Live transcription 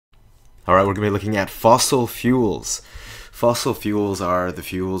All right, we're going to be looking at fossil fuels. Fossil fuels are the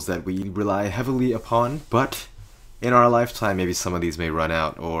fuels that we rely heavily upon, but in our lifetime, maybe some of these may run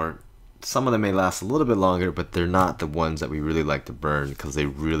out, or some of them may last a little bit longer, but they're not the ones that we really like to burn because they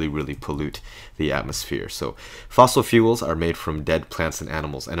really pollute the atmosphere. So fossil fuels are made from dead plants and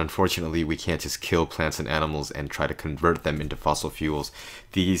animals, and unfortunately we can't just kill plants and animals and try to convert them into fossil fuels.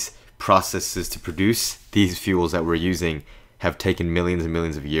 These processes to produce these fuels that we're using have taken millions and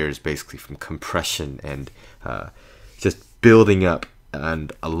millions of years, basically, from compression and just building up,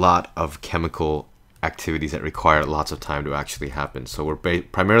 and a lot of chemical activities that require lots of time to actually happen. So we're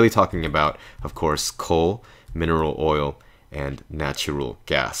primarily talking about, of course, coal, mineral oil, and natural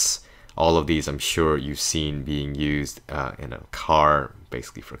gas. All of these I'm sure you've seen being used in a car,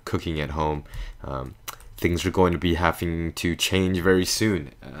 basically for cooking at home. Things are going to be having to change very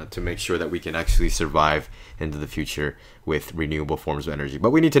soon to make sure that we can actually survive into the future with renewable forms of energy.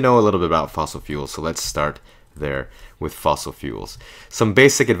 But we need to know a little bit about fossil fuels, so let's start there with fossil fuels. Some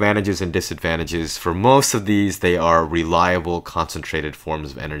basic advantages and disadvantages. For most of these, they are reliable, concentrated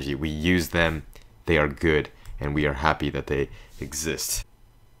forms of energy. We use them, they are good, and we are happy that they exist.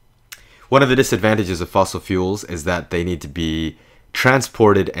 One of the disadvantages of fossil fuels is that they need to be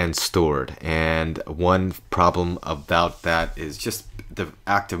transported and stored, and one problem about that is just the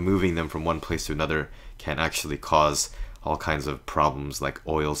act of moving them from one place to another can actually cause all kinds of problems like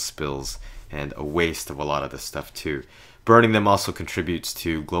oil spills and a waste of a lot of this stuff too. Burning them also contributes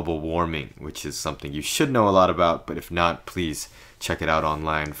to global warming, which is something you should know a lot about, but if not, please check it out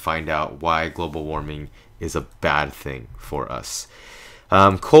online, find out why global warming is a bad thing for us.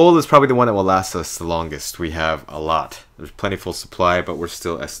 Coal is probably the one that will last us the longest. We have a lot. There's plentiful supply, but we're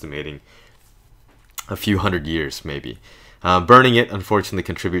still estimating a few hundred years, maybe. Burning it, unfortunately,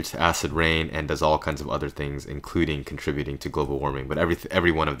 contributes to acid rain and does all kinds of other things, including contributing to global warming. But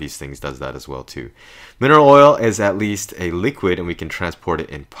every one of these things does that as well, too. Mineral oil is at least a liquid, and we can transport it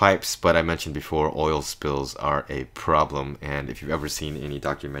in pipes. But I mentioned before, oil spills are a problem. And if you've ever seen any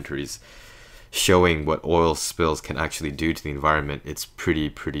documentaries showing what oil spills can actually do to the environment, it's pretty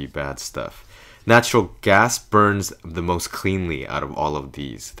bad stuff. Natural gas burns the most cleanly out of all of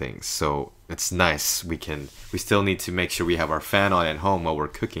these things, so it's nice. We still need to make sure we have our fan on at home while we're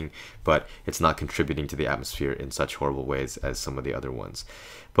cooking, but it's not contributing to the atmosphere in such horrible ways as some of the other ones.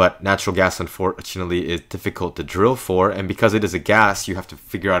 But natural gas, unfortunately, is difficult to drill for, and because it is a gas, you have to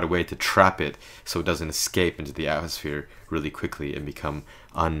figure out a way to trap it so it doesn't escape into the atmosphere really quickly and become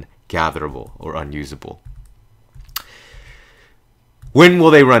ungatherable or unusable. When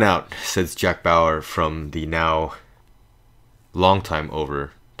will they run out, says Jack Bauer from the now long time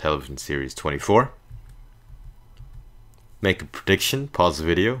over television series 24. Make a prediction, pause the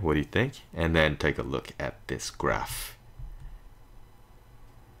video, what do you think? And then take a look at this graph.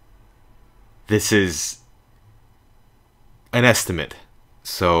 This is an estimate.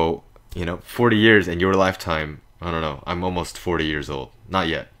 So, 40 years in your lifetime, I don't know, I'm almost 40 years old. Not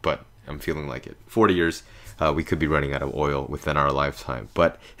yet, but I'm feeling like it. 40 years. We could be running out of oil within our lifetime.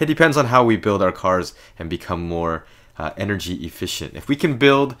 But it depends on how we build our cars and become more energy efficient. If we can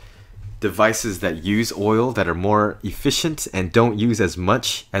build devices that use oil that are more efficient and don't use as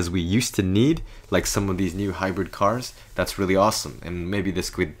much as we used to need, like some of these new hybrid cars, that's really awesome. And maybe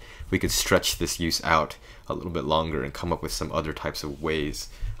we could stretch this use out a little bit longer and come up with some other types of ways,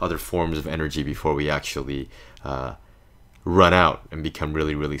 other forms of energy before we actually run out and become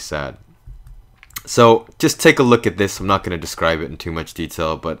really sad. So just take a look at this. I'm not going to describe it in too much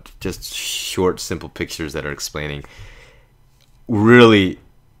detail, but just short, simple pictures that are explaining really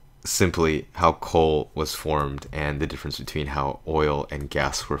simply how coal was formed and the difference between how oil and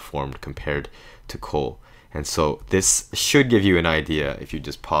gas were formed compared to coal. And so this should give you an idea, if you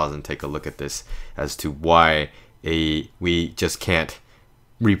just pause and take a look at this, as to why we just can't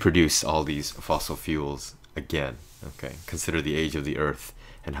reproduce all these fossil fuels again. Okay, consider the age of the Earth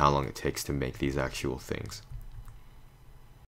and how long it takes to make these actual things.